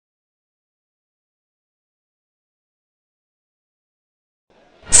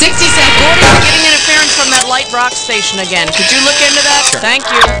60 seconds. Gordy, we're getting interference from that light rock station again. Could you look into that? Sure. Thank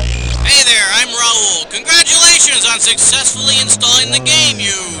you. Hey there, I'm Raul. Congratulations on successfully installing the game,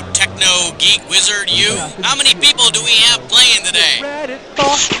 you techno geek wizard, you. How many people do we have playing today?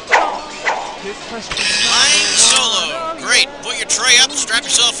 Flying solo. Great. Put your tray up, strap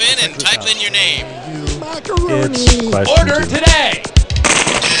yourself in, and type in your name. Order today!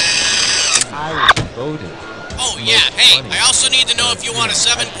 Oh, yeah. Hey, I also need to know if you want a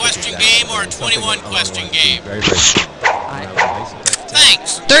 7-question game or a 21-question game.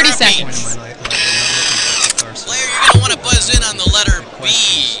 Thanks. 30 seconds. Player, you're going to want to buzz in on the letter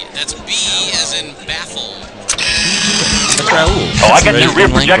B. That's B as in baffle. Oh, I got your rear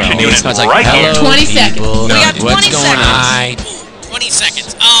projection unit right here. 20 seconds. We got 20 seconds. Ooh, 20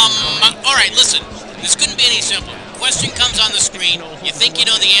 seconds. All right, listen. This couldn't be any simpler. Question comes on the screen. You think you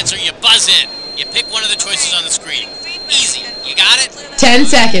know the answer, you buzz in. You pick one of the choices on the screen. Easy. You got it? 10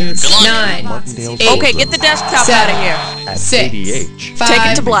 seconds. 9. 8. Okay, get the desktop out of here. 6. 5.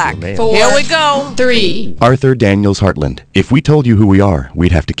 Take it to black. 4. Here we go. 3. Arthur Daniels Heartland. If we told you who we are,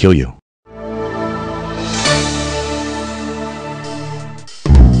 we'd have to kill you.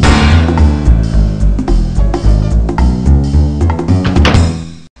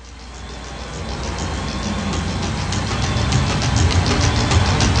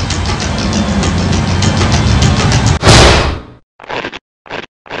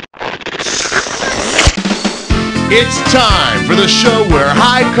 It's time for the show where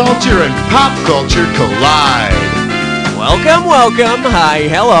high culture and pop culture collide. Welcome, welcome. Hi,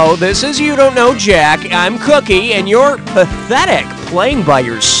 hello. This is You Don't Know Jack. I'm Cookie, and you're pathetic. Playing by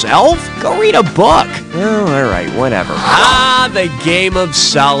yourself? Go read a book. Oh, all right, whatever. Ah, the game of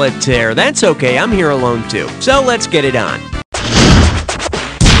solitaire. That's okay. I'm here alone, too. So let's get it on.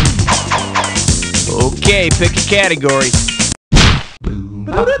 Okay, pick a category.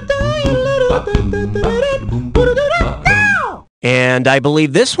 And I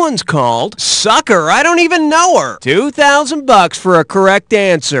believe this one's called Sucker. I don't even know her. $2,000 for a correct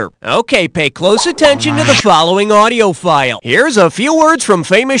answer. Okay, pay close attention to the following audio file. Here's a few words from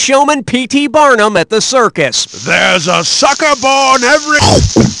famous showman P.T. Barnum at the circus. There's a sucker born every...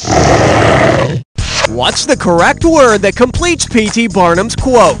 What's the correct word that completes P.T. Barnum's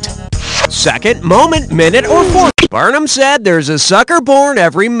quote? Second, moment, minute, or fourth. Barnum said there's a sucker born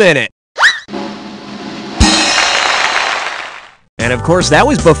every minute. And of course, that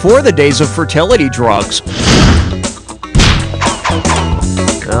was before the days of fertility drugs.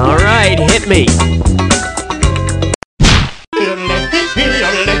 All right, hit me.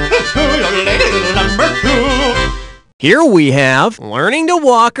 Here we have learning to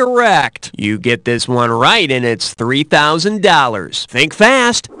walk erect. You get this one right and it's $3,000. Think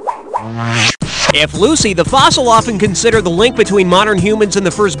fast. If Lucy, the fossil often considered the link between modern humans and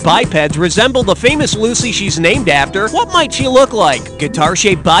the first bipeds, resembled the famous Lucy she's named after, what might she look like?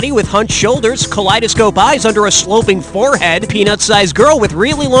 Guitar-shaped body with hunched shoulders, kaleidoscope eyes under a sloping forehead, peanut-sized girl with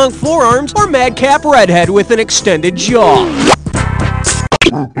really long forearms, or madcap redhead with an extended jaw?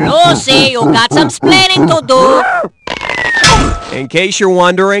 Lucy, you got some splaining to do. In case you're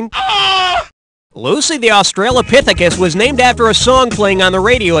wondering, Lucy the Australopithecus was named after a song playing on the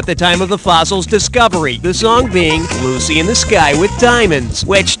radio at the time of the fossil's discovery, the song being Lucy in the Sky with Diamonds,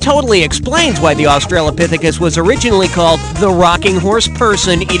 which totally explains why the Australopithecus was originally called the rocking horse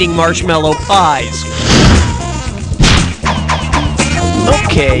person eating marshmallow pies.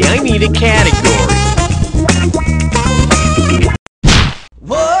 Okay, I need a category.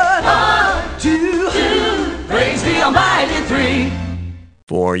 1, 2, praise the Almighty 3.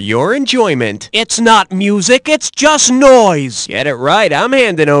 For your enjoyment, it's not music, it's just noise. Get it right, I'm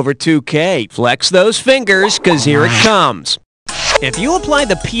handing over $2K. Flex those fingers, cause here it comes. If you apply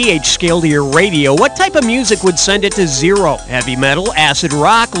the pH scale to your radio, what type of music would send it to 0? Heavy metal, acid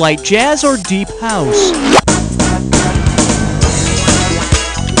rock, light jazz, or deep house?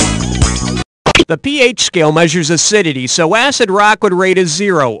 The pH scale measures acidity, so acid rock would rate as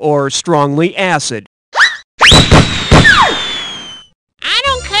 0, or strongly acid. I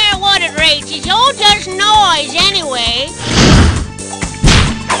don't care what it rates, it's all just noise anyway.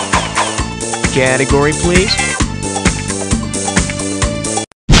 Category, please.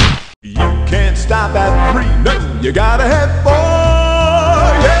 You can't stop at 3, no, you gotta have 4,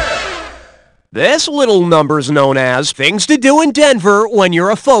 yeah! This little number's known as Things to Do in Denver When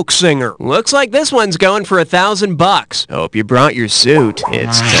You're a Folk Singer. Looks like this one's going for $1,000. Hope you brought your suit.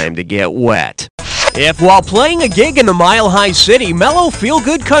 It's time to get wet. If while playing a gig in the Mile High City, mellow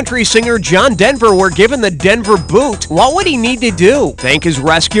feel-good country singer John Denver were given the Denver boot, what would he need to do? Thank his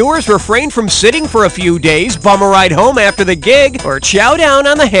rescuers, refrain from sitting for a few days, bum a ride home after the gig, or chow down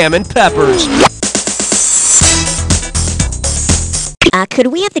on the ham and peppers? Could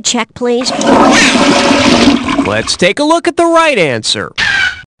we have the check, please? Let's take a look at the right answer.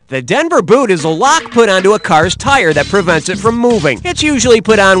 The Denver boot is a lock put onto a car's tire that prevents it from moving. It's usually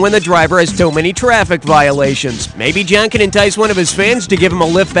put on when the driver has too many traffic violations. Maybe John can entice one of his fans to give him a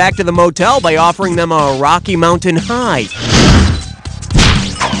lift back to the motel by offering them a Rocky Mountain High.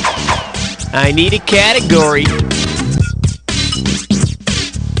 I need a category.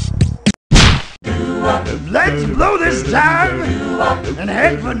 Let's blow this time and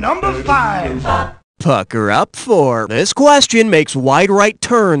head for number 5. Pucker up for. This question makes wide right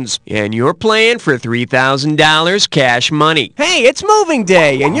turns, and you're playing for $3,000 cash money. Hey, it's moving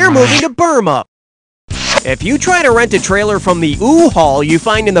day, and you're moving to Burma. If you try to rent a trailer from the U-Haul you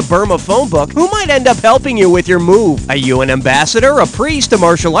find in the Burma phone book, who might end up helping you with your move? A UN ambassador, a priest, a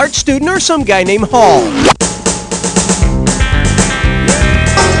martial arts student, or some guy named Hall?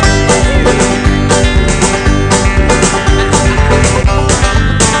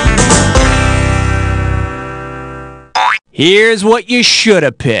 Here's what you should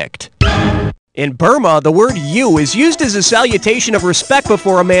have picked. In Burma, the word "you" is used as a salutation of respect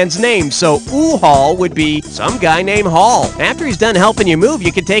before a man's name, so U-Haul would be some guy named Hall. After he's done helping you move,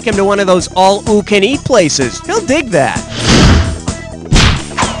 you can take him to one of those all-oo-can-eat places. He'll dig that.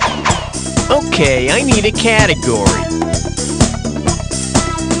 Okay, I need a category.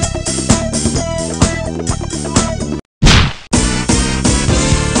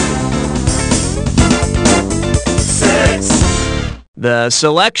 The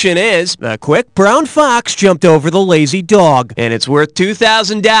selection is, a quick brown fox jumped over the lazy dog, and it's worth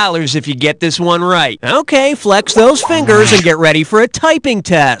 $2,000 if you get this one right. Okay, flex those fingers and get ready for a typing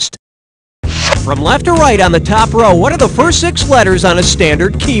test. From left to right on the top row, what are the first 6 letters on a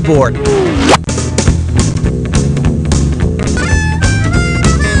standard keyboard?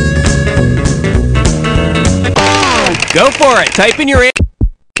 Go for it, type in your answer.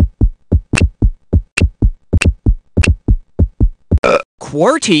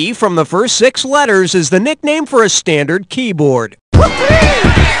 QWERTY from the first 6 letters is the nickname for a standard keyboard.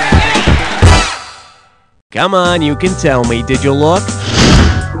 Come on, you can tell me. Did you look?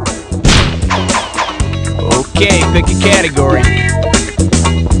 Okay, pick a category.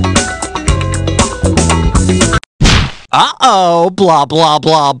 Uh-oh, blah, blah,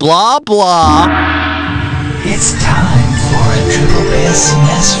 blah, blah, blah. It's time for a triple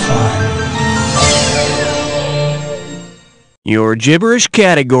SMS fun. Your gibberish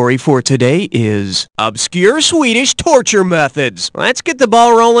category for today is obscure Swedish torture methods. Let's get the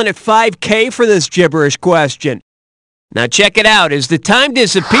ball rolling at 5K for this gibberish question. Now check it out. As the time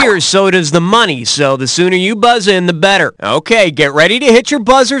disappears, so does the money. So the sooner you buzz in, the better. Okay, get ready to hit your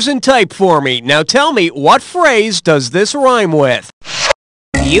buzzers and type for me. Now tell me, what phrase does this rhyme with?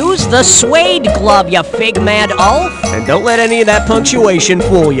 Use the suede glove, you fig-mad oaf. And don't let any of that punctuation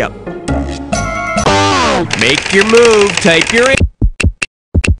fool you. Make your move. Type your...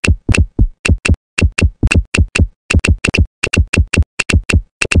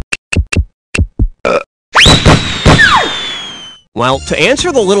 Well, to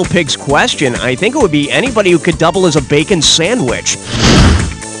answer the little pig's question, I think it would be anybody who could double as a bacon sandwich.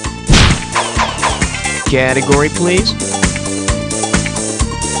 Category, please.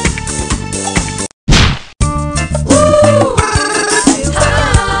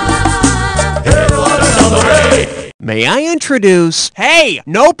 May I introduce... Hey,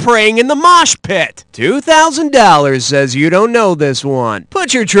 no praying in the mosh pit! $2,000 says you don't know this one.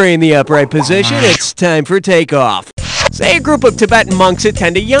 Put your tray in the upright position. It's time for takeoff. Say a group of Tibetan monks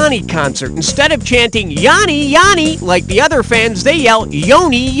attend a Yanni concert. Instead of chanting Yanni, Yanni, like the other fans, they yell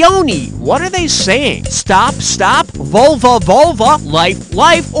Yoni, Yoni. What are they saying? Stop, stop, vulva, vulva, life,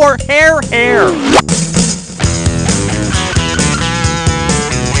 life, or hair, hair?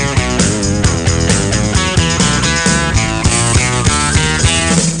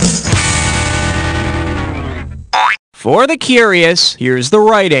 For the curious, here's the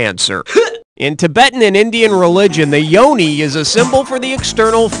right answer. In Tibetan and Indian religion, the yoni is a symbol for the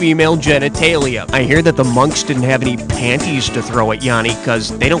external female genitalia. I hear that the monks didn't have any panties to throw at Yanni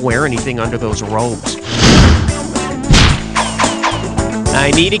because they don't wear anything under those robes.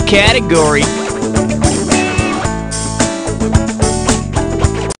 I need a category.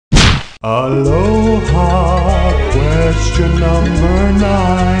 Aloha, question number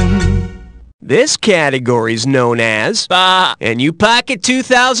 9. This category's known as Bah, and you pocket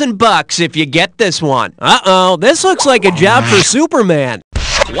 $2,000 if you get this one. Uh-oh, this looks like a job for Superman.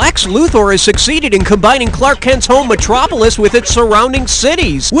 Lex Luthor has succeeded in combining Clark Kent's home Metropolis with its surrounding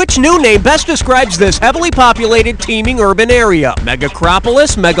cities. Which new name best describes this heavily populated, teeming urban area?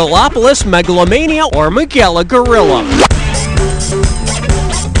 Megacropolis, Megalopolis, Megalomania, or Megala Gorilla?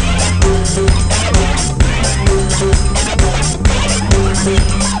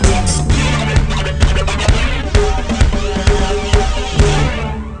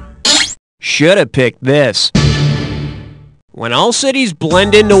 Should have picked this. When all cities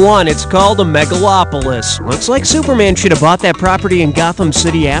blend into one, it's called a megalopolis. Looks like Superman should have bought that property in Gotham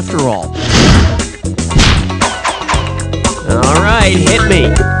City after all. All right, hit me.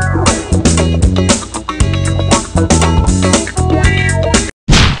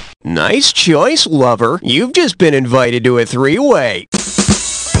 Nice choice, lover. You've just been invited to a three-way.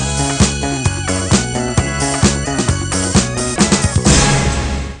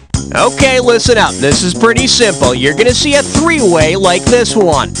 Okay, listen up. This is pretty simple. You're gonna see a three-way like this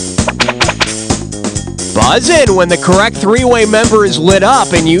one. Buzz in when the correct three-way member is lit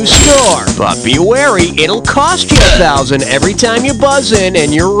up and you score. But be wary, it'll cost you $1,000 every time you buzz in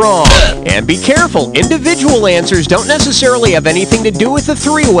and you're wrong. And be careful, individual answers don't necessarily have anything to do with the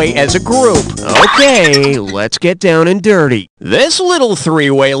three-way as a group. Okay, let's get down and dirty. This little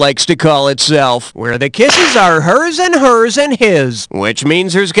three-way likes to call itself where the kisses are hers and his. Which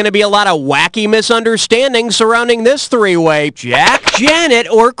means there's gonna be a lot of wacky misunderstandings surrounding this three-way. Jack, Janet,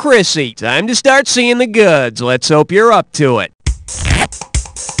 or Chrissy. Time to start seeing the goods. Let's hope you're up to it.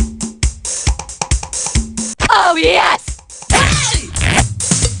 Oh, yes!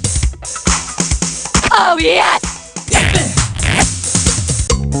 Oh, yes!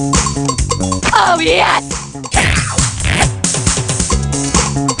 Oh, yes!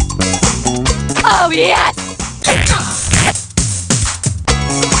 Oh, yes!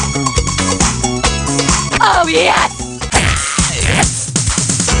 Oh, yes!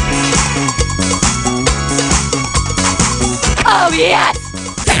 Oh, yes!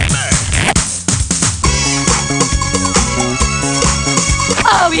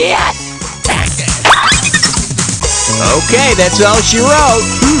 Oh, yes! Okay, that's all she wrote.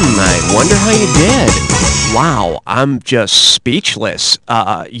 I wonder how you did. Wow, I'm just speechless.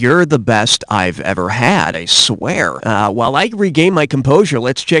 You're the best I've ever had, I swear. While I regain my composure,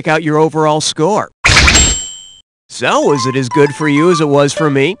 let's check out your overall score. So, was it as good for you as it was for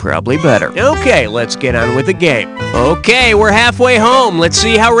me? Probably better. Okay, let's get on with the game. Okay, we're halfway home. Let's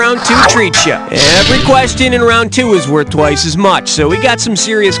see how round 2 treats you. Every question in round 2 is worth twice as much, so we got some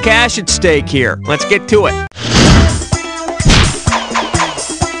serious cash at stake here. Let's get to it.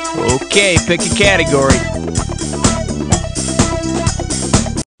 Okay, pick a category.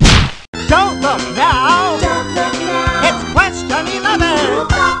 Don't look now. It's question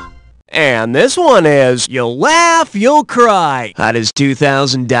 11. And this one is, you'll laugh, you'll cry. How does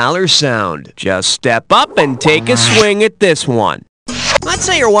 $2,000 sound? Just step up and take a swing at this one. Let's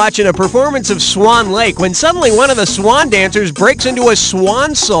say you're watching a performance of Swan Lake when suddenly one of the swan dancers breaks into a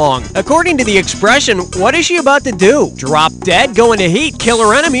swan song. According to the expression, what is she about to do? Drop dead, go into heat, kill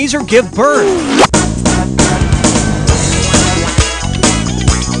her enemies, or give birth?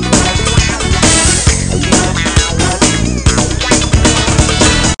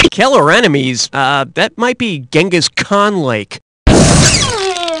 Kill her enemies? That might be Genghis Khan Lake.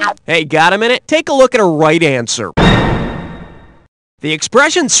 Hey, got a minute? Take a look at a right answer. The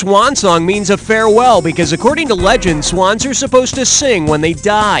expression swan song means a farewell because according to legend, swans are supposed to sing when they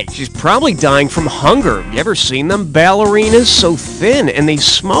die. She's probably dying from hunger. You ever seen them? Ballerinas? So thin, and they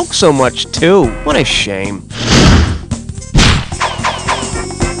smoke so much too. What a shame.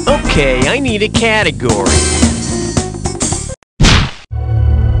 Okay, I need a category.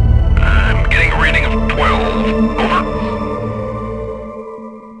 I'm getting a rating of 12. Over.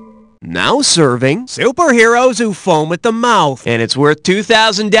 Now serving superheroes who foam at the mouth. And it's worth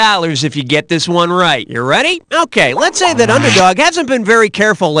 $2,000 if you get this one right. You ready? Okay, let's say that Underdog hasn't been very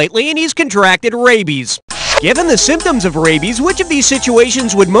careful lately and he's contracted rabies. Given the symptoms of rabies, which of these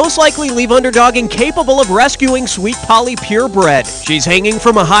situations would most likely leave Underdog incapable of rescuing Sweet Polly Purebred? She's hanging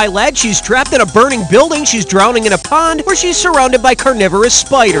from a high ledge, she's trapped in a burning building, she's drowning in a pond, or she's surrounded by carnivorous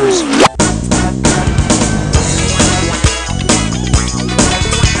spiders.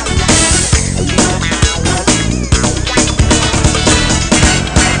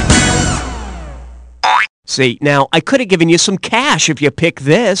 See, now, I could have given you some cash if you picked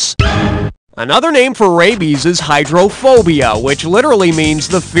this. Another name for rabies is hydrophobia, which literally means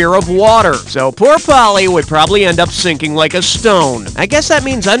the fear of water. So poor Polly would probably end up sinking like a stone. I guess that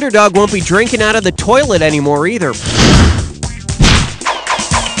means Underdog won't be drinking out of the toilet anymore either.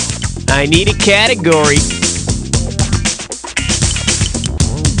 I need a category.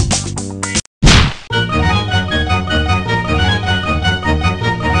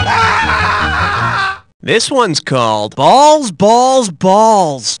 This one's called Balls, Balls,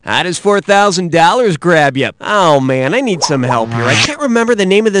 Balls. How does $4,000 grab you? Oh man, I need some help here. I can't remember the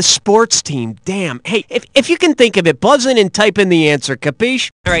name of this sports team. Damn. Hey, if you can think of it, buzz in and type in the answer, capiche?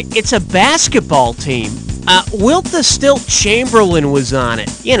 Alright, it's a basketball team. Wilt the Stilt Chamberlain was on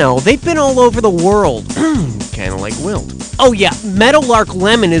it. You know, they've been all over the world. Kinda like Wilt. Oh yeah, Meadowlark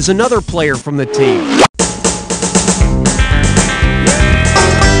Lemon is another player from the team.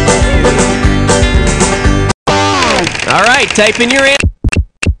 All right, type in your answer.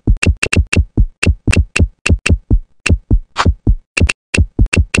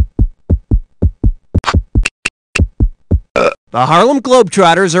 The Harlem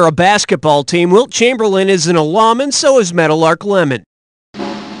Globetrotters are a basketball team. Wilt Chamberlain is an alum, and so is Meadowlark Lemon.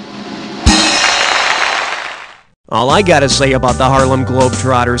 All I gotta say about the Harlem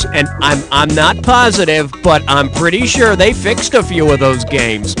Globetrotters, and I'm not positive, but I'm pretty sure they fixed a few of those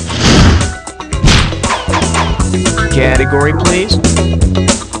games. Category, please.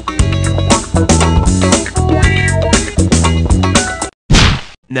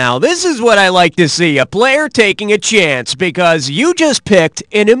 Now, this is what I like to see, a player taking a chance, because you just picked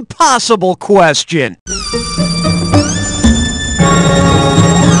an impossible question.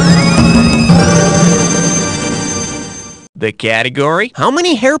 The category? How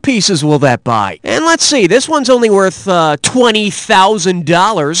many hair pieces will that buy? And let's see, this one's only worth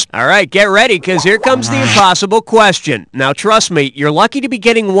 $20,000. All right, get ready, because here comes the impossible question. Now, trust me, you're lucky to be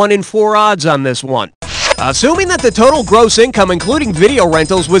getting 1 in 4 odds on this one. Assuming that the total gross income, including video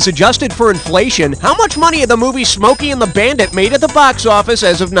rentals, was adjusted for inflation, how much money had the movie Smokey and the Bandit made at the box office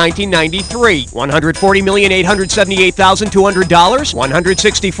as of 1993? $140,878,200,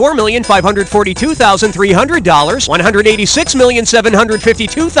 $164,542,300,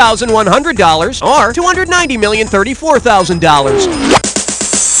 $186,752,100, or $290,034,000.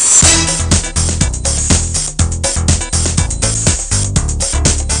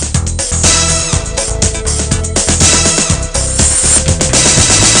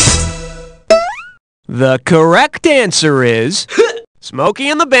 The correct answer is... Smokey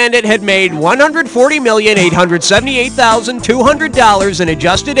and the Bandit had made $140,878,200 in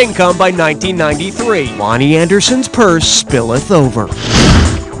adjusted income by 1993. Lonnie Anderson's purse spilleth over.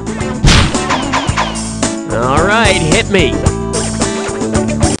 All right, hit me.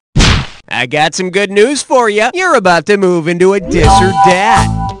 I got some good news for you. You're about to move into a dis or dat.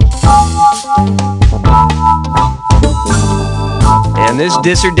 And this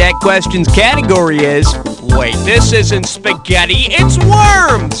dis or dat questions category is, wait, this isn't spaghetti, it's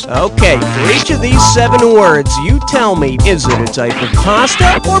worms! Okay, for each of these 7 words, you tell me, is it a type of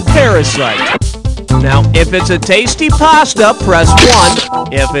pasta or parasite? Now, if it's a tasty pasta, press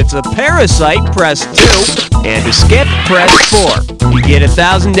 1. If it's a parasite, press 2. And to skip, press 4. You get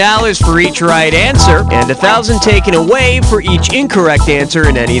 $1,000 for each right answer, and $1,000 taken away for each incorrect answer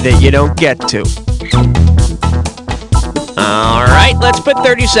in any that you don't get to. Alright, let's put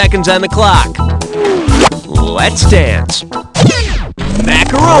 30 seconds on the clock. Let's dance.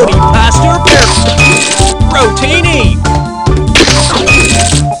 Macaroni, pasta or parasite. Rotini.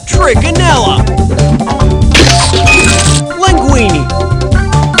 Trigonella. Linguine.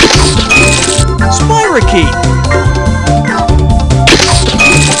 Spirochete.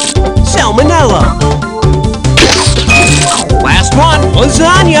 Salmonella. Last one,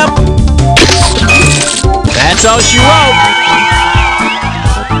 lasagna. That's all she wrote.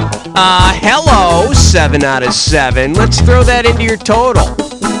 Hello, 7 out of 7. Let's throw that into your total.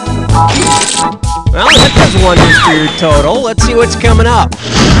 Well, that does wonders for your total. Let's see what's coming up.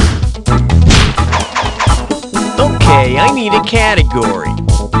 Okay, I need a category.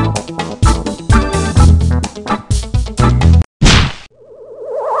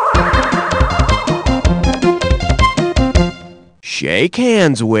 Shake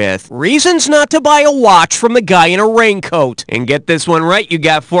hands with. Reasons not to buy a watch from the guy in a raincoat. And get this one right, you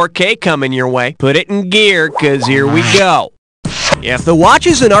got 4K coming your way. Put it in gear, cause here we go. If the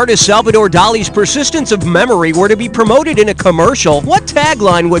watches and artist Salvador Dali's Persistence of Memory were to be promoted in a commercial, what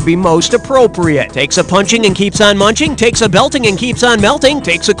tagline would be most appropriate? Takes a punching and keeps on munching, takes a belting and keeps on melting,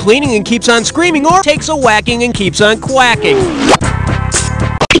 takes a cleaning and keeps on screaming, or takes a whacking and keeps on quacking.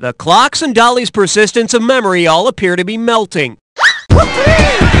 The clocks and Dali's Persistence of Memory all appear to be melting.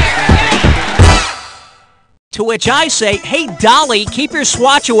 To which I say, hey, Dolly, keep your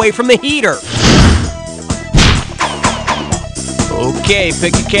swatch away from the heater. Okay,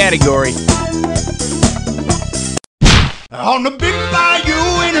 pick a category. On the big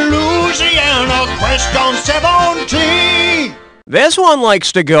bayou in Louisiana, question 17. This one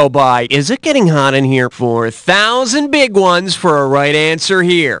likes to go by, is it getting hot in here? 4,000 big ones for a right answer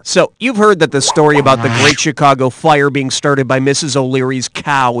here. So, you've heard that the story about the Great Chicago Fire being started by Mrs. O'Leary's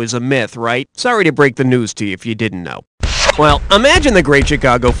cow is a myth, right? Sorry to break the news to you if you didn't know. Well, imagine the Great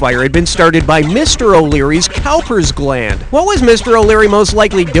Chicago Fire had been started by Mr. O'Leary's Cowper's gland. What was Mr. O'Leary most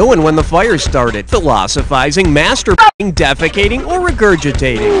likely doing when the fire started? Philosophizing, masturbating, defecating, or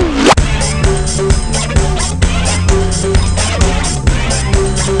regurgitating?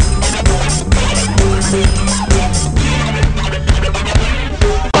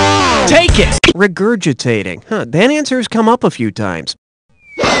 Take it! Regurgitating. Huh, that answer's come up a few times.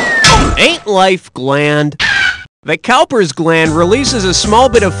 Ain't life gland? The Cowper's gland releases a small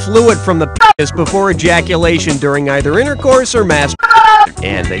bit of fluid from the penis before ejaculation during either intercourse or masturbation.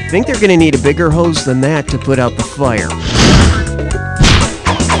 And they think they're gonna need a bigger hose than that to put out the fire.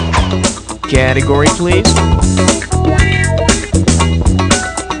 Category, please.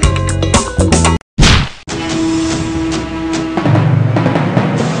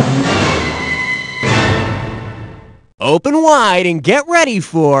 Open wide and get ready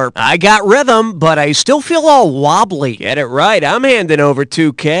for, I got rhythm, but I still feel all wobbly. Get it right, I'm handing over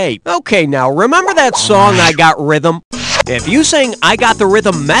 2K. Okay, now remember that song, I Got Rhythm? If you sang I Got the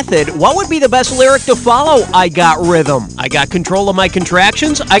Rhythm Method, what would be the best lyric to follow I Got Rhythm? I got control of my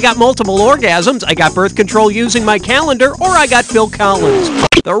contractions, I got multiple orgasms, I got birth control using my calendar, or I got Phil Collins.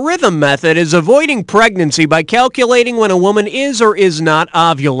 The rhythm method is avoiding pregnancy by calculating when a woman is or is not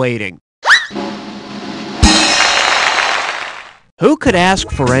ovulating. Who could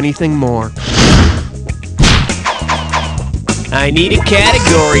ask for anything more? I need a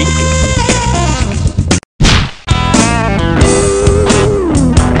category.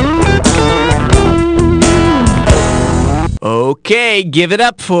 Okay, give it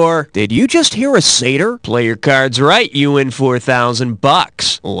up for... Did you just hear a satyr? Play your cards right, you win 4,000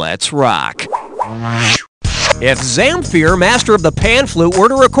 bucks. Let's rock. If Zamfir, master of the pan flute, were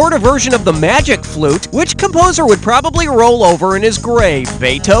to record a version of the magic flute, which composer would probably roll over in his grave?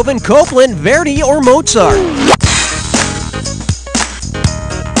 Beethoven, Copland, Verdi, or Mozart?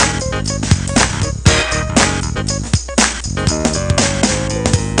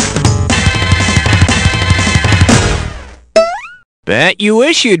 Bet you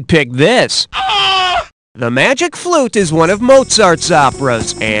wish you'd pick this. The Magic Flute is one of Mozart's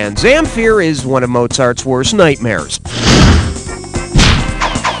operas, and Zamfir is one of Mozart's worst nightmares.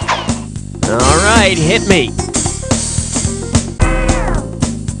 All right, hit me.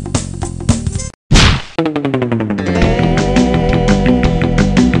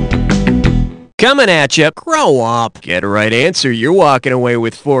 Coming at you. Grow up. Get a right answer, you're walking away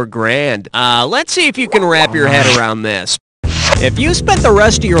with $4,000. Let's see if you can wrap your head around this. If you spent the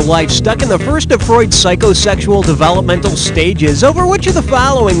rest of your life stuck in the first of Freud's psychosexual developmental stages, over which of the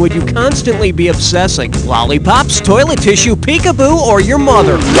following would you constantly be obsessing? Lollipops, toilet tissue, peekaboo, or your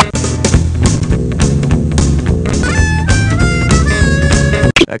mother?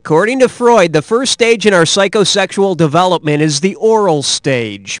 According to Freud, the first stage in our psychosexual development is the oral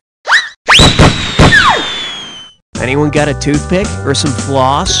stage. Anyone got a toothpick, or some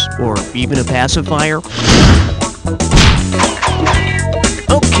floss, or even a pacifier?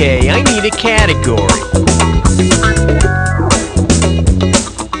 Okay, I need a category.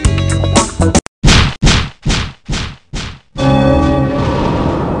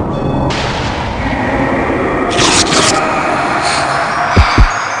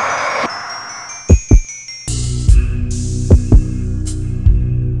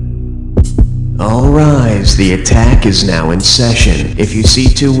 All rise, the attack is now in session. If you see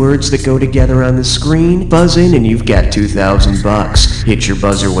two words that go together on the screen, buzz in and you've got 2,000 bucks. Hit your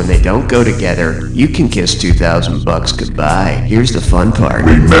buzzer when they don't go together. You can kiss 2,000 bucks goodbye. Here's the fun part.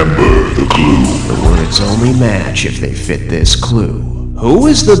 Remember the clue. The words only match if they fit this clue. Who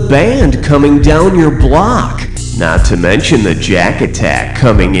is the band coming down your block? Not to mention the Jack Attack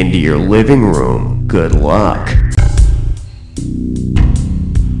coming into your living room. Good luck.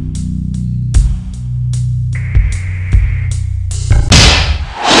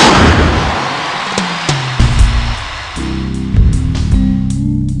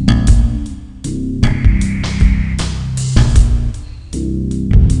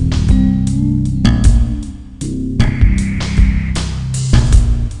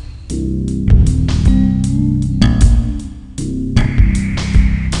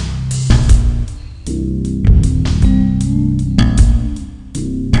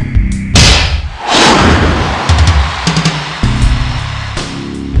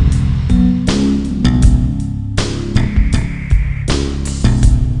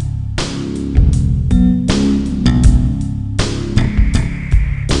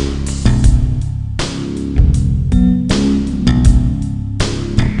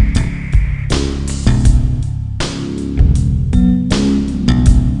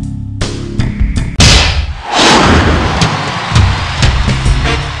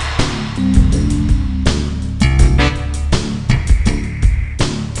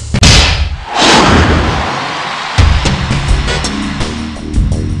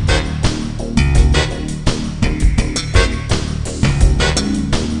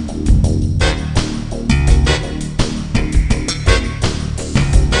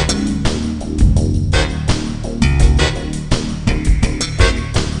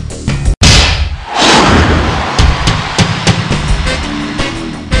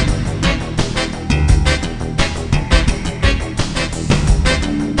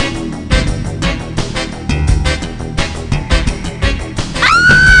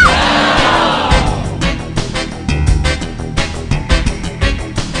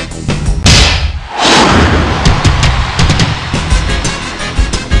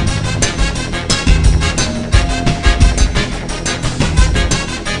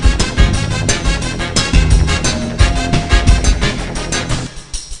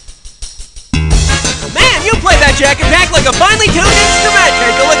 like a finely tuned instrument.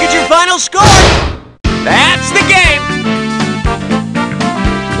 Take a look at your final score. That's the game.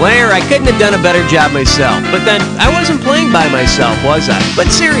 Blair, I couldn't have done a better job myself, but then I wasn't playing by myself, was I?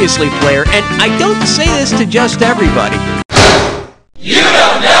 But seriously, Blair, and I don't say this to just everybody. You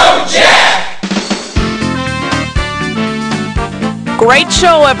don't know Jack! Great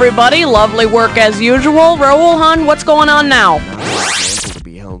show, everybody. Lovely work as usual. Raoul Hun, what's going on now?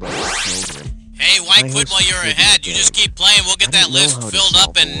 Hey, why quit while you're ahead? You just keep playing. We'll get that list filled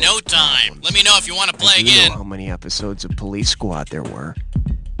up in no time. Let me know if you want to play again. I know how many episodes of Police Squad there were.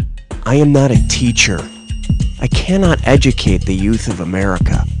 I am not a teacher. I cannot educate the youth of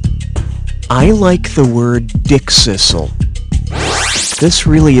America. I like the word dick-sissle. This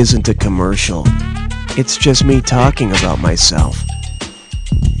really isn't a commercial. It's just me talking about myself.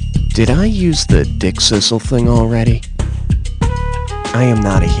 Did I use the dick-sissle thing already? I am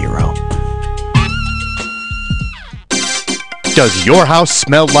not a hero. Does your house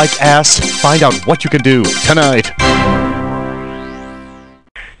smell like ass? Find out what you can do tonight.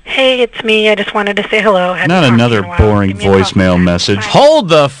 Hey, it's me. I just wanted to say hello. Not another boring voicemail message. Hold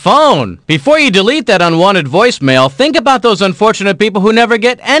the phone! Before you delete that unwanted voicemail, think about those unfortunate people who never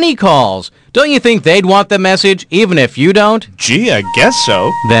get any calls. Don't you think they'd want the message, even if you don't? Gee, I guess so.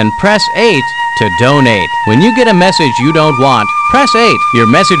 Then press 8 to donate. When you get a message you don't want, press 8. Your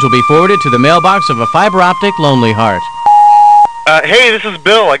message will be forwarded to the mailbox of a fiber optic Lonely Heart. Hey, this is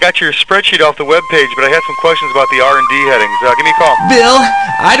Bill. I got your spreadsheet off the webpage, but I had some questions about the R&D headings. Give me a call. Bill,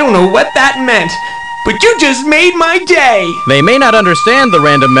 I don't know what that meant, but you just made my day. They may not understand the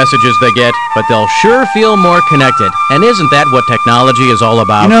random messages they get, but they'll sure feel more connected. And isn't that what technology is all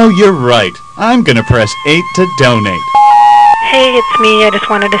about? You know, you're right. I'm gonna press 8 to donate. Hey, it's me. I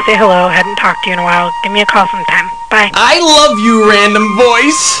just wanted to say hello. Hadn't talked to you in a while. Give me a call sometime. Bye. I love you, random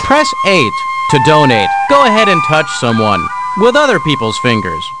voice. Press 8 to donate. Go ahead and touch someone with other people's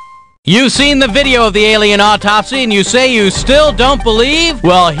fingers. You've seen the video of the alien autopsy and you say you still don't believe?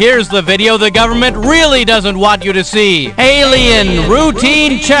 Well, here's the video the government really doesn't want you to see. Alien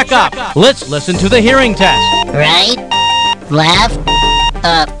routine checkup. Let's listen to the hearing test. Right, left,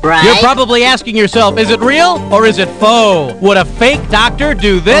 right. You're probably asking yourself, is it real or is it faux? Would a fake doctor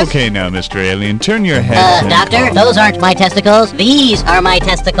do this? Okay now, Mr. Alien, turn your head. Doctor, those aren't my testicles. These are my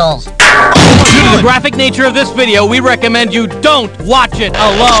testicles. Due to the graphic nature of this video, we recommend you don't watch it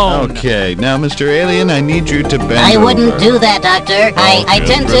alone. Okay, now, Mr. Alien, I need you to bend I over. wouldn't do that, Doctor. I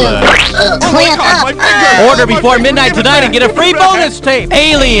tend to clamp up. Order before midnight tonight and get a free bonus tape.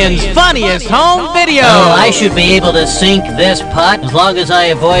 Alien's funniest home video. Oh, I should be able to sink this putt as long as I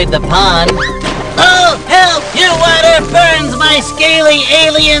avoid the pond. Oh, help! Your water burns my scaly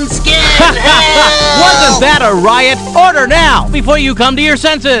alien skin! Wasn't that a riot? Order now, before you come to your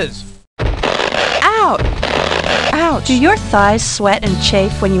senses. Ouch! Ouch! Do your thighs sweat and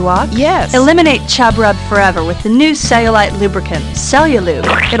chafe when you walk? Yes. Eliminate chub rub forever with the new cellulite lubricant,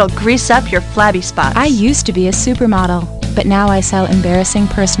 Cellulube. It'll grease up your flabby spots. I used to be a supermodel, but now I sell embarrassing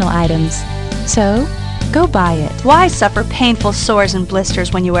personal items. So, go buy it. Why suffer painful sores and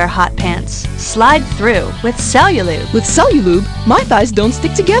blisters when you wear hot pants? Slide through with Cellulube. With Cellulube, my thighs don't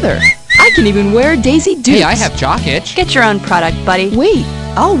stick together. I can even wear Daisy Dukes. Hey, I have jock itch. Get your own product, buddy. Wait,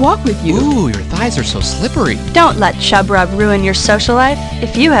 I'll walk with you. Ooh, your thighs are so slippery. Don't let chub rub ruin your social life.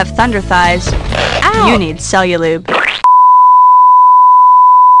 If you have thunder thighs, you need Cellulube.